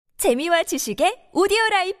재미와 지식의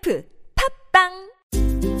오디오라이프 팝빵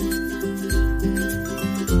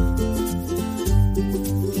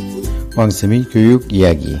왕쌤의 교육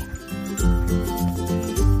이야기.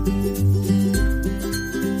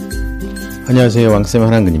 안녕하세요. 왕쌤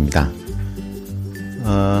한한근입니다.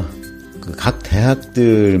 각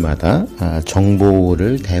대학들마다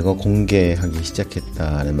정보를 대거 공개하기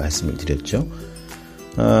시작했다는 말씀을 드렸죠.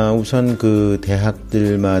 우선 그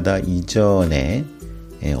대학들마다 이전에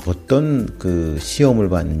어떤 그 시험을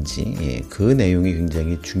봤는지 그 내용이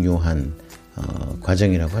굉장히 중요한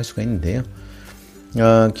과정이라고 할 수가 있는데요.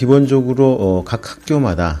 기본적으로 각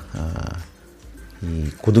학교마다 이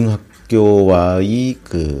고등학교와의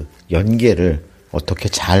그 연계를 어떻게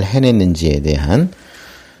잘 해냈는지에 대한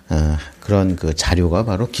그런 그 자료가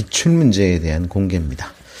바로 기출문제에 대한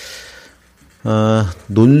공개입니다.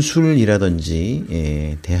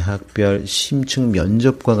 논술이라든지 대학별 심층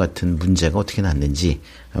면접과 같은 문제가 어떻게 났는지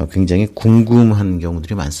굉장히 궁금한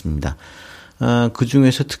경우들이 많습니다. 그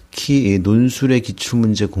중에서 특히 논술의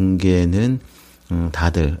기출문제 공개는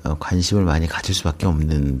다들 관심을 많이 가질 수밖에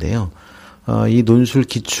없는데요. 이 논술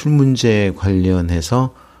기출문제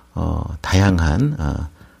관련해서 다양한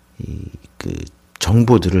그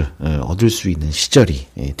정보들을 얻을 수 있는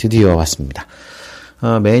시절이 드디어 왔습니다.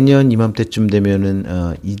 매년 이맘때쯤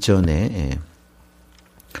되면은 이전에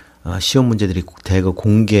시험 문제들이 대거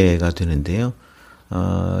공개가 되는데요.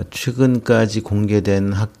 최근까지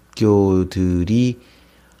공개된 학교들이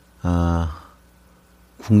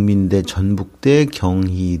국민대, 전북대,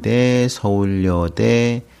 경희대,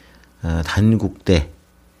 서울여대, 단국대,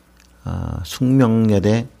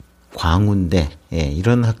 숙명여대, 광운대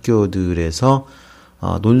이런 학교들에서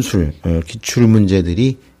논술 기출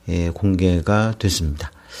문제들이 공개가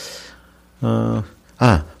됐습니다.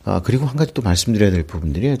 그리고 한 가지 또 말씀드려야 될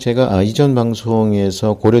부분들이요. 제가 이전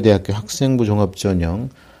방송에서 고려대학교 학생부 종합전형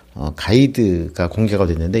가이드가 공개가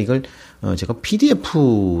됐는데 이걸 제가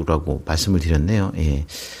PDF라고 말씀을 드렸네요. 예.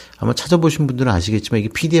 아마 찾아보신 분들은 아시겠지만 이게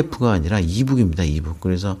PDF가 아니라 이북입니다. 이북.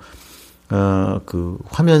 그래서 그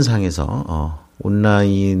화면상에서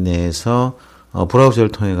온라인에서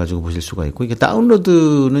브라우저를 통해 가지고 보실 수가 있고 이게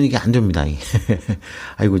다운로드는 이게 안 됩니다.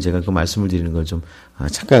 아이고 제가 그 말씀을 드리는 걸 좀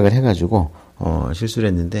착각을 해가지고 실수를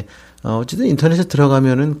했는데 어쨌든 인터넷에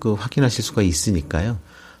들어가면은 그 확인하실 수가 있으니까요.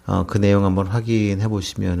 그 내용 한번 확인해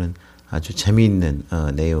보시면은 아주 재미있는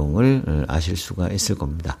내용을 아실 수가 있을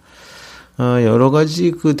겁니다. 여러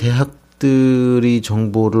가지 그 대학들이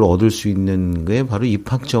정보를 얻을 수 있는 게 바로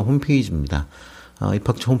입학처 홈페이지입니다.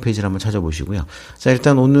 입학처 홈페이지를 한번 찾아보시고요. 자,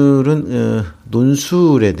 일단 오늘은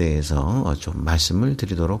논술에 대해서 좀 말씀을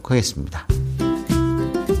드리도록 하겠습니다.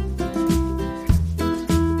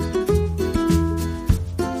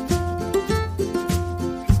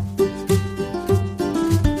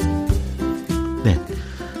 네.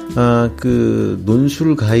 그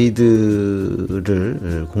논술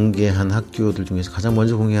가이드를 공개한 학교들 중에서 가장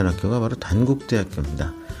먼저 공개한 학교가 바로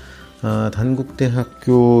단국대학교입니다.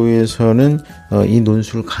 단국대학교에서는 이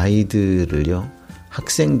논술 가이드를요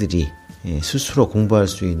학생들이 스스로 공부할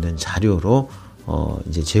수 있는 자료로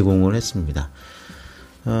이제 제공을 했습니다.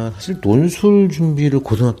 사실 논술 준비를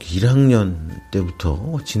고등학교 1학년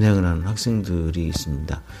때부터 진행을 하는 학생들이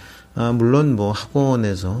있습니다. 물론 뭐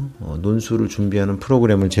학원에서 논술을 준비하는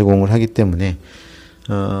프로그램을 제공을 하기 때문에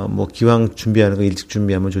뭐 기왕 준비하는 거 일찍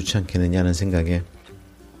준비하면 좋지 않겠느냐는 생각에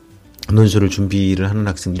논술을 준비를 하는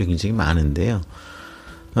학생들이 굉장히 많은데요.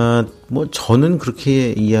 뭐 저는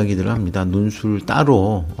그렇게 이야기들을 합니다. 논술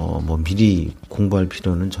따로 뭐 미리 공부할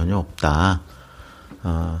필요는 전혀 없다.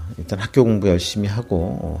 일단 학교 공부 열심히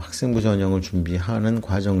하고 학생부 전형을 준비하는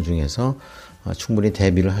과정 중에서 충분히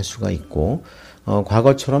대비를 할 수가 있고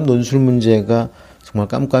과거처럼 논술 문제가 정말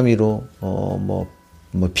깜깜이로 뭐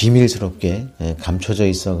비밀스럽게 감춰져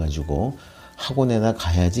있어가지고 학원에나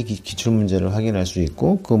가야지 기출 문제를 확인할 수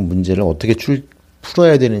있고 그 문제를 어떻게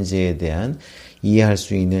풀어야 되는지에 대한 이해할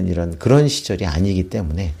수 있는 그런 시절이 아니기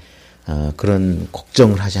때문에 그런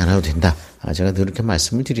걱정을 하지 않아도 된다. 제가 늘 이렇게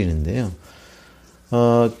말씀을 드리는데요.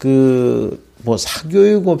 뭐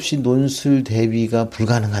사교육 없이 논술 대비가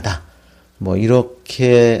불가능하다. 뭐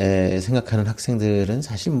이렇게 생각하는 학생들은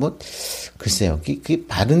사실 뭐 글쎄요. 그게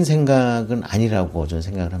바른 생각은 아니라고 저는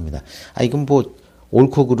생각을 합니다. 이건 뭐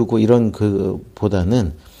옳고 그르고 이런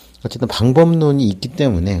보다는 어쨌든 방법론이 있기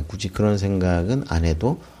때문에 굳이 그런 생각은 안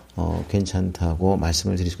해도 괜찮다고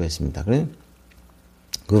말씀을 드릴 수가 있습니다.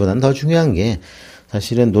 그보다는 더 중요한 게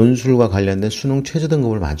사실은 논술과 관련된 수능 최저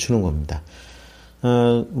등급을 맞추는 겁니다.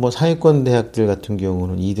 뭐 사회권 대학들 같은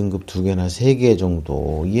경우는 2등급 2개나 3개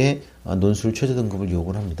정도의 논술 최저 등급을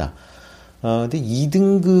요구를 합니다. 근데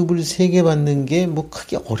 2등급을 3개 받는 게 뭐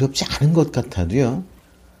크게 어렵지 않은 것 같아도요.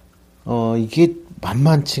 이게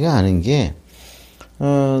만만치가 않은 게,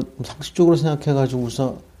 상식적으로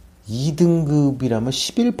생각해가지고서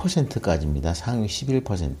 2등급이라면 11%까지입니다. 상위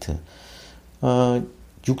 11%.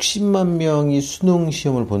 60만 명이 수능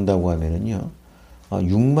시험을 본다고 하면은요,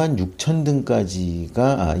 6만 6천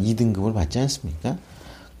등까지가 2등급을 받지 않습니까?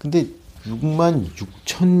 근데 6만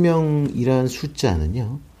 6천 명이란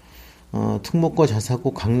숫자는요, 특목고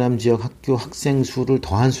자사고 강남 지역 학교 학생 수를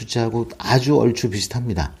더한 숫자하고 아주 얼추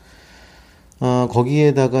비슷합니다.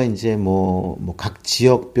 거기에다가 이제 각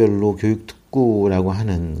지역별로 교육특구라고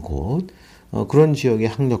하는 곳, 그런 지역의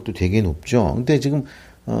학력도 되게 높죠. 근데 지금,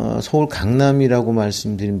 서울 강남이라고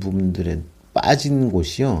말씀드린 부분들에 빠진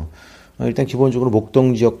곳이요. 일단 기본적으로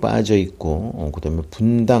목동 지역 빠져 있고, 그 다음에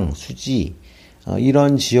분당, 수지,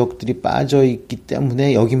 이런 지역들이 빠져 있기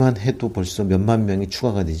때문에 여기만 해도 벌써 몇만 명이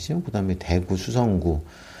추가가 되죠. 그 다음에 대구, 수성구,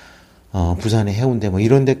 부산의 해운대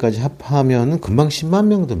이런 데까지 합하면은 금방 10만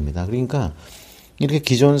명 됩니다. 그러니까 이렇게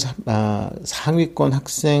기존 상위권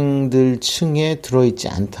학생들 층에 들어있지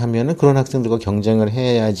않다면은 그런 학생들과 경쟁을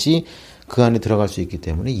해야지 그 안에 들어갈 수 있기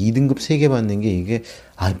때문에 2등급 3개 받는 게 이게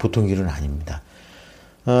보통 일은 아닙니다.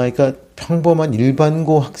 그러니까 평범한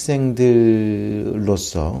일반고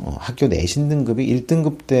학생들로서 학교 내신 등급이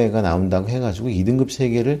 1등급대가 나온다고 해가지고 2등급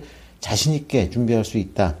 3개를 자신있게 준비할 수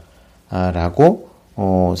있다라고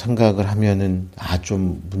생각을 하면은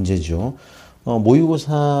좀 문제죠.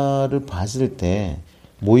 모의고사를 봤을 때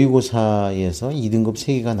모의고사에서 2등급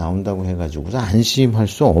 3개가 나온다고 해가지고서 안심할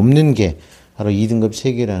수 없는 게 바로 2등급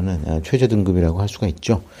 3개라는 최저 등급이라고 할 수가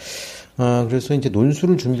있죠. 그래서 이제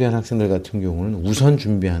논술을 준비한 학생들 같은 경우는 우선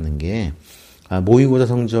준비하는 게 모의고사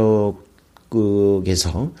성적에서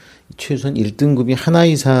최소한 1등급이 하나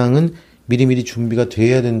이상은 미리미리 준비가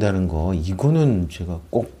돼야 된다는 거, 이거는 제가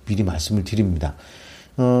꼭 미리 말씀을 드립니다.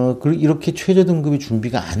 그리고 이렇게 최저 등급이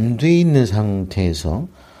준비가 안 돼 있는 상태에서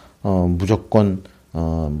무조건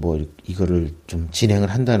이거를 좀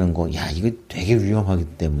진행을 한다는 거, 이거 되게 위험하기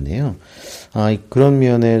때문에요. 그런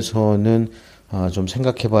면에서는 좀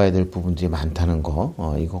생각해 봐야 될 부분들이 많다는 거,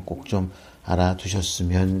 이거 꼭 좀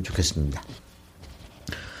알아두셨으면 좋겠습니다.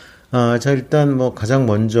 자, 일단 가장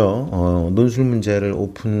먼저, 논술 문제를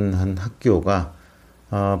오픈한 학교가,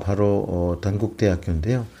 바로,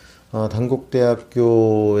 단국대학교인데요.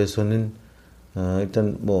 단국대학교에서는,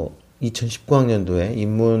 일단 2019학년도에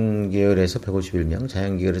인문계열에서 151명,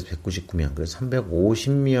 자연계열에서 199명, 그래서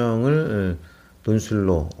 350명을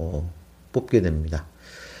논술로 뽑게 됩니다.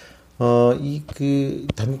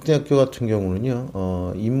 단국대학교 같은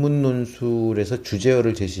경우는요, 인문 논술에서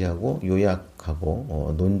주제어를 제시하고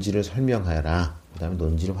요약하고, 논지를 설명하여라. 그 다음에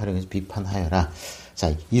논지를 활용해서 비판하여라.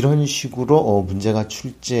 자, 이런 식으로, 문제가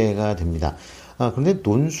출제가 됩니다. 그런데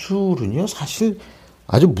논술은요, 사실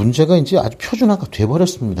아주 문제가 이제 아주 표준화가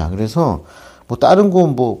돼버렸습니다. 그래서, 다른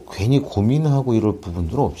거 괜히 고민하고 이럴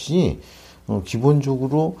부분들 없이,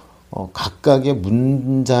 기본적으로, 각각의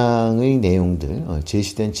문장의 내용들,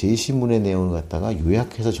 제시된 제시문의 내용을 갖다가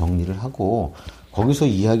요약해서 정리를 하고, 거기서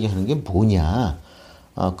이야기하는 게 뭐냐,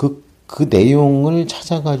 그 내용을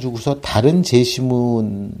찾아가지고서 다른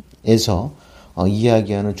제시문에서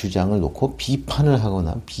이야기하는 주장을 놓고 비판을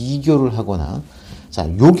하거나, 비교를 하거나, 자,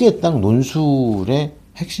 요게 딱 논술의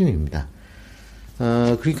핵심입니다.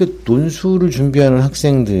 그러니까 논술을 준비하는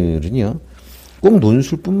학생들은요, 꼭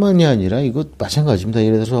논술뿐만이 아니라 이거 마찬가지입니다.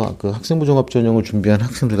 예를 들어서 그 학생부 종합 전형을 준비한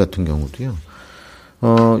학생들 같은 경우도요,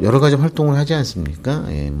 여러 가지 활동을 하지 않습니까?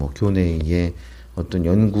 교내에 어떤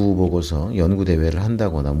연구 보고서, 연구 대회를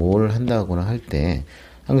한다거나 뭘 한다거나 할 때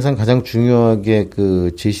항상 가장 중요하게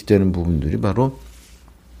제시되는 부분들이 바로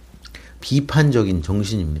비판적인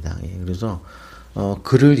정신입니다. 그래서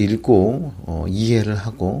글을 읽고 이해를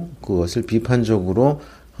하고 그것을 비판적으로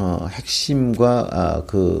핵심과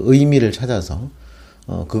그 의미를 찾아서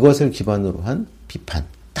그것을 기반으로 한 비판,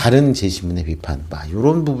 다른 제시문의 비판,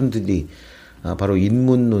 이런 부분들이 바로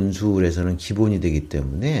인문 논술에서는 기본이 되기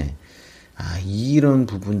때문에 이런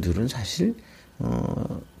부분들은 사실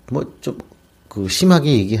좀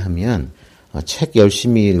심하게 얘기하면 책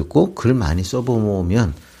열심히 읽고 글 많이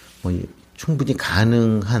써보면 충분히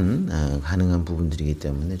가능한 부분들이기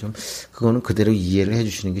때문에 좀 그거는 그대로 이해를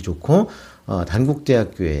해주시는 게 좋고,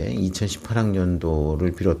 단국대학교의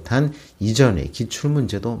 2018학년도를 비롯한 이전의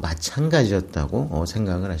기출문제도 마찬가지였다고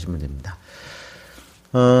생각을 하시면 됩니다.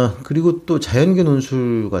 그리고 또 자연계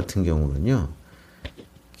논술 같은 경우는요,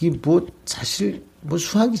 이게 사실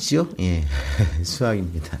수학이지요? 예,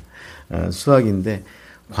 수학입니다. 수학인데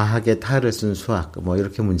과학의 탈을 쓴 수학,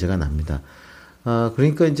 이렇게 문제가 납니다.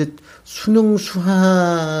 그러니까 이제 수능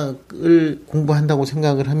수학을 공부한다고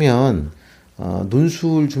생각을 하면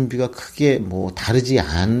논술 준비가 크게 다르지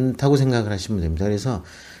않다고 생각을 하시면 됩니다. 그래서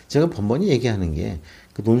제가 번번이 얘기하는 게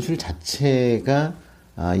그 논술 자체가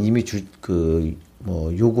이미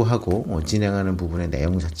요구하고 진행하는 부분의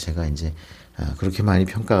내용 자체가 이제 그렇게 많이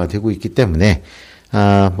평가가 되고 있기 때문에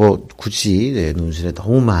굳이 논술에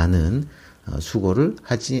너무 많은 수고를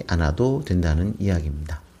하지 않아도 된다는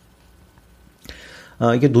이야기입니다.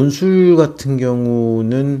 이게 논술 같은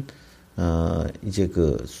경우는 이제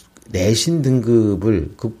그 내신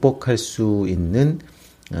등급을 극복할 수 있는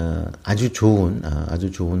아주 좋은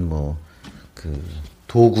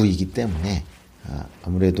도구이기 때문에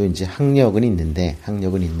아무래도 이제 학력은 있는데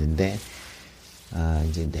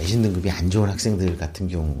이제 내신 등급이 안 좋은 학생들 같은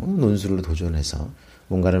경우 논술로 도전해서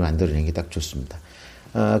뭔가를 만들어내는 게 딱 좋습니다.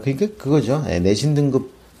 그러니까 그거죠. 내신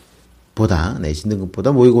등급보다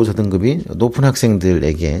모의고사 등급이 높은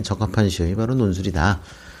학생들에게 적합한 시험이 바로 논술이다.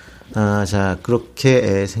 자,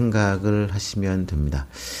 그렇게 생각을 하시면 됩니다.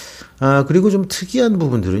 그리고 좀 특이한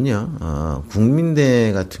부분들은요,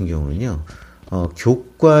 국민대 같은 경우는요,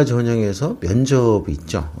 교과 전형에서 면접이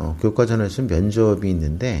있죠. 교과 전형에서 면접이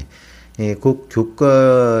있는데, 그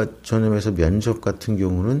교과 전형에서 면접 같은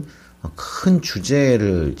경우는 큰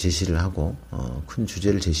주제를 제시를 하고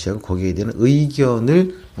거기에 대한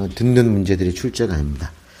의견을 듣는 문제들이 출제가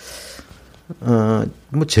아닙니다.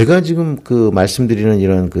 제가 지금 말씀드리는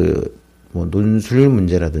이런 논술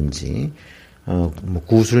문제라든지,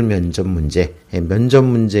 구술 면접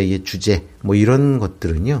문제의 주제, 이런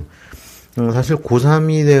것들은요, 사실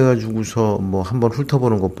고3이 돼가지고서 한번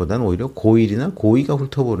훑어보는 것보다는 오히려 고1이나 고2가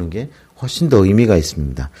훑어보는 게 훨씬 더 의미가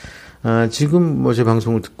있습니다. 지금 제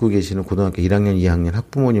방송을 듣고 계시는 고등학교 1학년, 2학년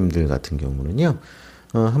학부모님들 같은 경우는요,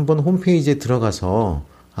 한번 홈페이지에 들어가서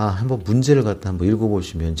한번 문제를 갖다 한번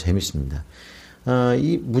읽어보시면 재밌습니다.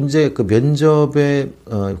 이 문제, 면접에,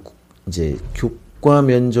 이제 교과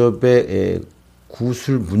면접에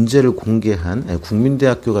구술 문제를 공개한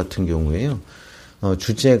국민대학교 같은 경우에요.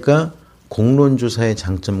 주제가 공론조사의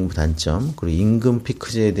장점, 단점, 그리고 임금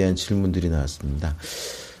피크제에 대한 질문들이 나왔습니다.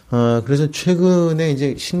 그래서 최근에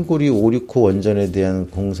이제 신고리 569 원전에 대한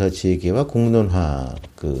공사 재개와 공론화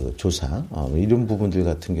조사, 이런 부분들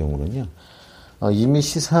같은 경우는요, 이미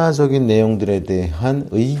시사적인 내용들에 대한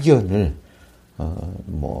의견을,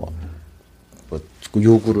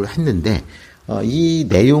 요구를 했는데, 이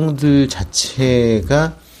내용들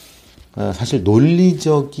자체가, 사실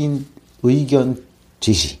논리적인 의견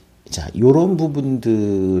제시, 자, 요런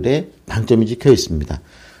부분들의 방점이 찍혀 있습니다.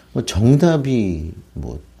 정답이,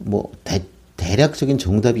 대략적인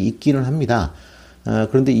정답이 있기는 합니다.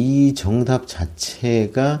 그런데 이 정답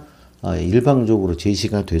자체가 일방적으로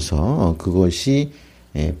제시가 돼서 그것이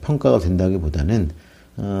평가가 된다기보다는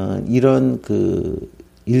이런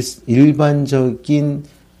일반적인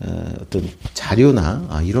어떤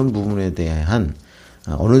자료나 이런 부분에 대한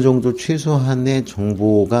어느 정도 최소한의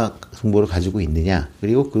정보를 가지고 있느냐,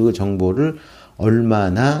 그리고 그 정보를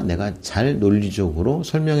얼마나 내가 잘 논리적으로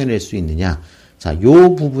설명해낼 수 있느냐. 자,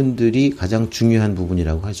 요 부분들이 가장 중요한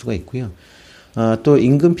부분이라고 할 수가 있고요. 또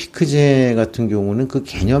임금 피크제 같은 경우는 그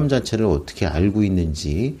개념 자체를 어떻게 알고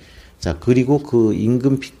있는지, 자, 그리고 그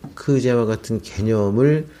임금 피크제와 같은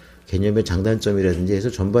개념의 장단점이라든지 해서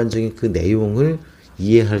전반적인 그 내용을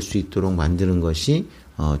이해할 수 있도록 만드는 것이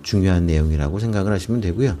중요한 내용이라고 생각을 하시면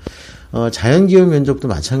되고요. 자연기업 면접도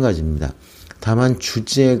마찬가지입니다. 다만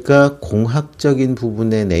주제가 공학적인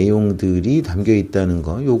부분의 내용들이 담겨 있다는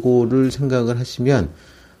거, 요거를 생각을 하시면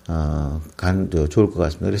좋을 것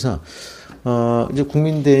같습니다. 그래서 이제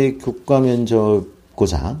국민대 교과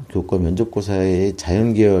면접고사의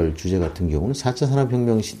자연계열 주제 같은 경우는 4차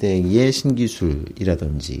산업혁명 시대의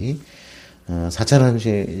신기술이라든지 4차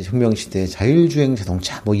산업혁명 시대의 자율주행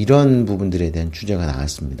자동차, 이런 부분들에 대한 주제가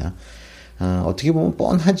나왔습니다. 어떻게 보면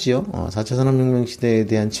뻔하지요. 4차 산업혁명 시대에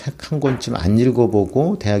대한 책 한 권쯤 안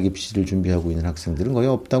읽어보고 대학 입시를 준비하고 있는 학생들은 거의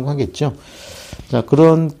없다고 하겠죠. 자,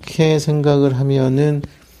 그렇게 생각을 하면은,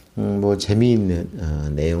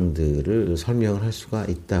 재미있는, 내용들을 설명을 할 수가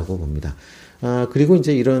있다고 봅니다. 그리고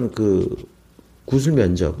이제 이런 구술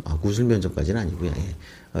면접까지는 아니고요.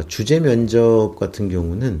 주제 면접 같은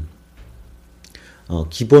경우는,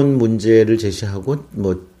 기본 문제를 제시하고,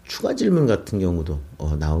 추가 질문 같은 경우도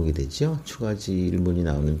나오게 되죠. 추가 질문이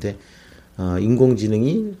나오는데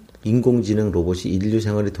인공지능 로봇이 인류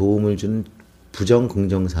생활에 도움을 주는 부정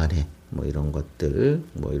긍정 사례 이런 것들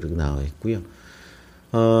이렇게 나와 있고요.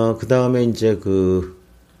 그 다음에 이제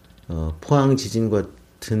포항 지진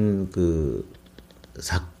같은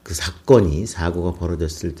사고가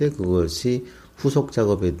벌어졌을 때 그것이 후속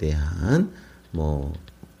작업에 대한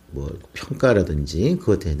평가라든지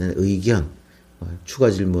그것에 대한 의견, 추가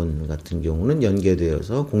질문 같은 경우는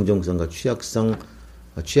연계되어서 공정성과 취약성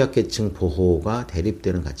취약계층 보호가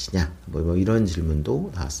대립되는 가치냐, 뭐 이런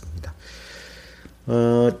질문도 나왔습니다.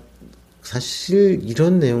 사실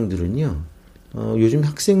이런 내용들은요, 요즘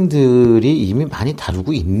학생들이 이미 많이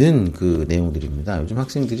다루고 있는 그 내용들입니다. 요즘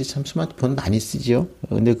학생들이 참 스마트폰 많이 쓰죠.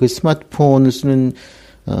 근데 그 스마트폰을 쓰는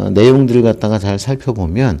내용들을 갖다가 잘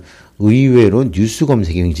살펴보면 의외로 뉴스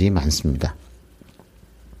검색이 굉장히 많습니다.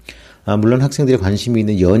 물론 학생들이 관심이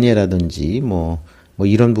있는 연예라든지 뭐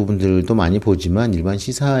이런 부분들도 많이 보지만 일반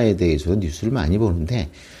시사에 대해서 뉴스를 많이 보는데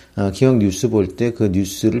기왕 뉴스 볼 때 그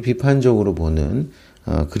뉴스를 비판적으로 보는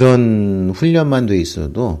그런 훈련만 돼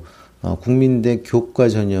있어도 국민대 교과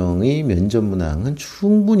전형의 면접 문항은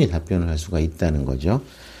충분히 답변을 할 수가 있다는 거죠.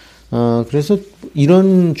 그래서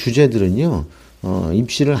이런 주제들은요,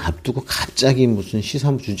 입시를 앞두고 갑자기 무슨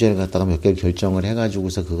시사 주제를 갖다가 몇 개를 결정을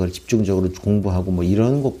해가지고서 그걸 집중적으로 공부하고 뭐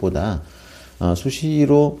이런 것보다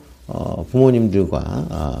수시로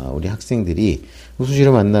부모님들과 우리 학생들이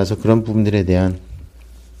수시로 만나서 그런 부분들에 대한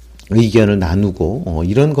의견을 나누고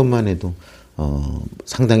이런 것만 해도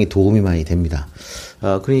상당히 도움이 많이 됩니다.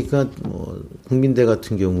 그러니까 국민대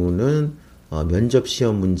같은 경우는 면접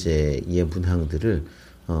시험 문제의 문항들을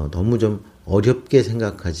너무 좀 어렵게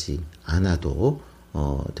생각하지 않아도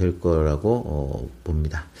될 거라고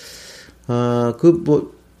봅니다.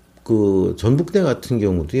 전북대 같은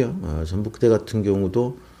경우도요. 전북대 같은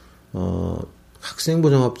경우도 학생부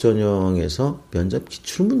종합 전형에서 면접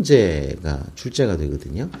기출 문제가 출제가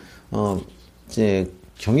되거든요. 이제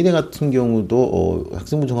경희대 같은 경우도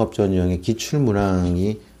학생부 종합 전형의 기출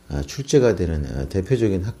문항이 출제가 되는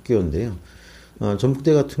대표적인 학교인데요.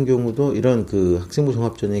 전북대 같은 경우도 이런 그 학생부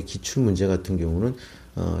종합 전형의 기출 문제 같은 경우는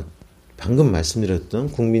방금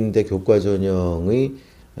말씀드렸던 국민대 교과 전형의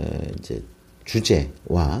이제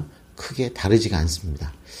주제와 크게 다르지가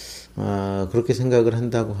않습니다. 그렇게 생각을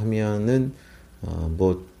한다고 하면은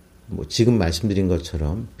지금 말씀드린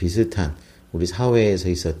것처럼 비슷한 우리 사회에서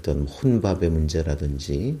있었던 혼밥의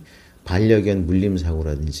문제라든지 반려견 물림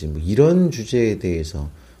사고라든지 뭐 이런 주제에 대해서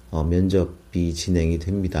면접이 진행이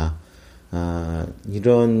됩니다.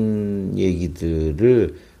 이런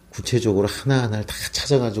얘기들을 구체적으로 하나하나 다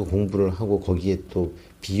찾아가지고 공부를 하고 거기에 또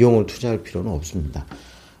비용을 투자할 필요는 없습니다.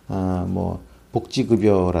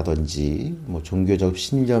 복지급여라든지 종교적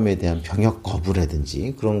신념에 대한 병역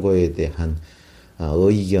거부라든지 그런 거에 대한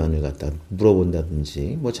의견을 갖다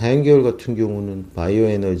물어본다든지 자연계열 같은 경우는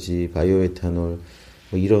바이오에너지, 바이오에탄올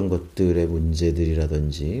이런 것들의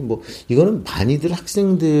문제들이라든지 이거는 많이들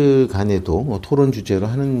학생들 간에도 토론 주제로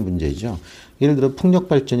하는 문제죠. 예를 들어 풍력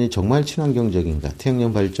발전이 정말 친환경적인가,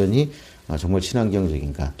 태양력 발전이 정말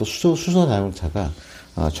친환경적인가, 또 수소 자동차가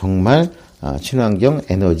정말 친환경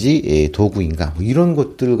에너지 도구인가, 이런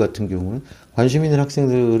것들 같은 경우는 관심 있는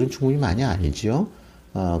학생들은 충분히 많이 알죠.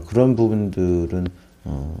 그런 부분들은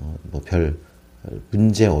별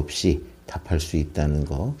문제 없이 답할 수 있다는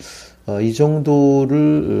거. 이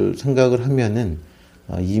정도를 생각을 하면은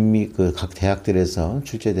이미 그 각 대학들에서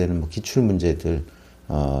출제되는 기출 문제들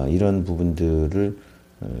이런 부분들을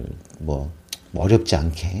어렵지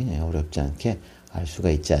않게 알 수가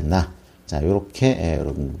있지 않나. 자, 요렇게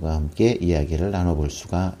여러분과 함께 이야기를 나눠볼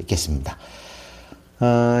수가 있겠습니다.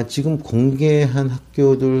 지금 공개한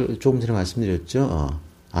학교들 조금 전에 말씀드렸죠.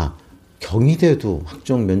 경희대도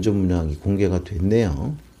학종 면접 문항이 공개가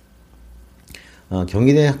됐네요.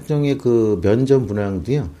 경희대 학종의 그 면접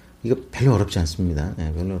문항도요, 이거 별로 어렵지 않습니다.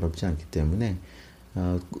 별로 어렵지 않기 때문에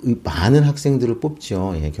많은 학생들을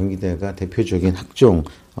뽑죠. 경희대가 대표적인 학종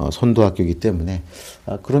선도학교이기 때문에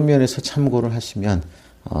그런 면에서 참고를 하시면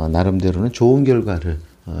나름대로는 좋은 결과를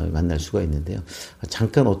만날 수가 있는데요.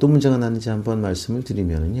 잠깐 어떤 문제가 나는지 한번 말씀을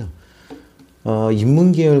드리면은요.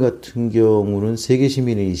 인문계열 같은 경우는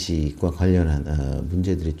세계시민의식과 관련한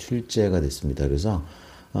문제들이 출제가 됐습니다. 그래서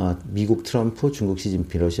미국 트럼프, 중국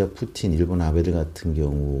시진핑, 러시아 푸틴, 일본 아베들 같은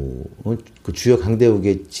경우는 그 주요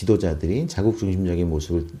강대국의 지도자들이 자국 중심적인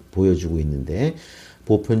모습을 보여주고 있는데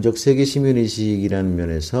보편적 세계시민의식이라는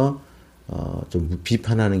면에서 좀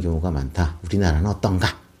비판하는 경우가 많다. 우리나라는 어떤가?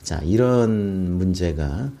 자, 이런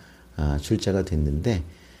문제가 출제가 됐는데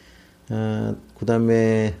그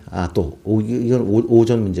다음에 이건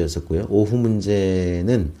오전 문제였었고요. 오후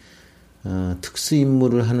문제는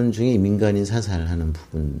특수임무를 하는 중에 민간인 사살하는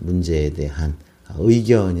부분 문제에 대한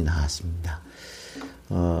의견이 나왔습니다.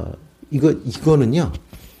 이거는요.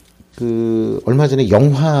 얼마 전에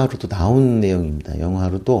영화로도 나온 내용입니다.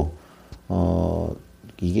 영화로도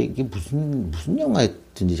이게 무슨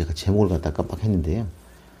영화였든지 제가 제목을 갖다 깜빡했는데요.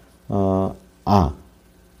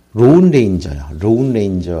 로운 레인저라는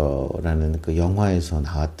그 영화에서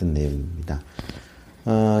나왔던 내용입니다.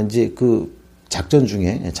 이제 그 작전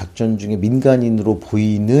중에 민간인으로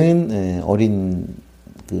보이는 어린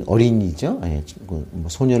그 어린이죠. 예, 뭐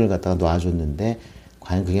소년을 갖다가 놔줬는데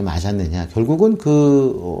과연 그게 맞았느냐. 결국은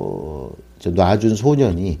놔준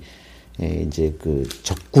소년이 이제 그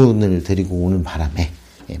적군을 데리고 오는 바람에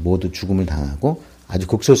모두 죽음을 당하고 아주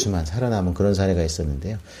극소수만 살아남은 그런 사례가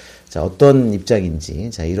있었는데요. 자, 어떤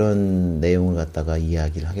입장인지, 자, 이런 내용을 갖다가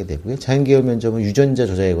이야기를 하게 되고요. 자연계열 면접은 유전자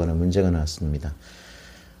조작에 관한 문제가 나왔습니다.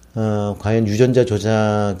 과연 유전자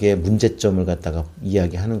조작의 문제점을 갖다가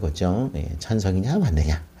이야기하는 거죠. 찬성이냐,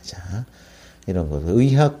 반대냐. 자, 이런 거.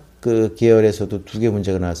 의학 계열에서도 2개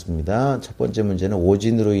문제가 나왔습니다. 첫 번째 문제는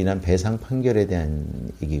오진으로 인한 배상 판결에 대한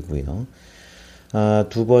얘기고요.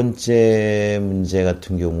 두 번째 문제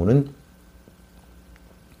같은 경우는,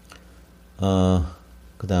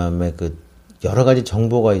 그 다음에 여러 가지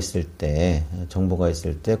정보가 있을 때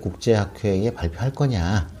국제학회에 발표할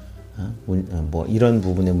거냐, 뭐, 이런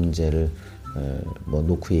부분의 문제를,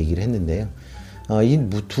 놓고 얘기를 했는데요. 이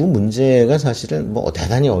두 문제가 사실은 뭐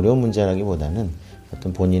대단히 어려운 문제라기보다는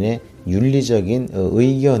어떤 본인의 윤리적인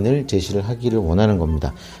의견을 제시를 하기를 원하는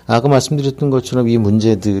겁니다. 아까 말씀드렸던 것처럼 이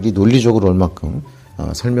문제들이 논리적으로 얼마큼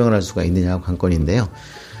설명을 할 수가 있느냐가 관건인데요.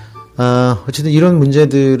 어쨌든 이런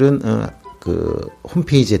문제들은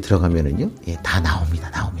홈페이지에 들어가면은요, 다 나옵니다.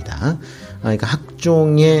 그러니까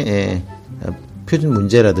학종의 표준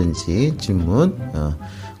문제라든지 질문,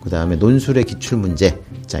 그 다음에 논술의 기출 문제,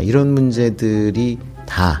 자, 이런 문제들이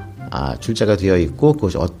다 출제가 되어 있고,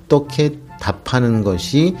 그것이 어떻게 답하는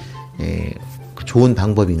것이 좋은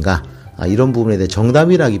방법인가, 이런 부분에 대해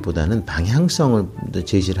정답이라기보다는 방향성을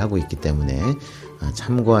제시를 하고 있기 때문에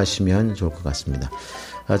참고하시면 좋을 것 같습니다.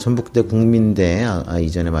 전북대, 국민대,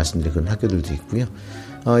 이전에 말씀드린 그런 학교들도 있고요.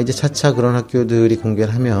 이제 차차 그런 학교들이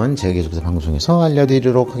공개를 하면 제가 계속해서 방송에서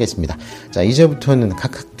알려드리도록 하겠습니다. 자, 이제부터는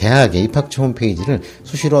각 대학의 입학처 홈페이지를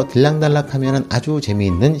수시로 들락달락하면 아주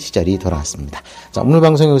재미있는 시절이 돌아왔습니다. 자, 오늘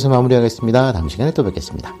방송 여기서 마무리하겠습니다. 다음 시간에 또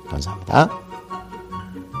뵙겠습니다. 감사합니다.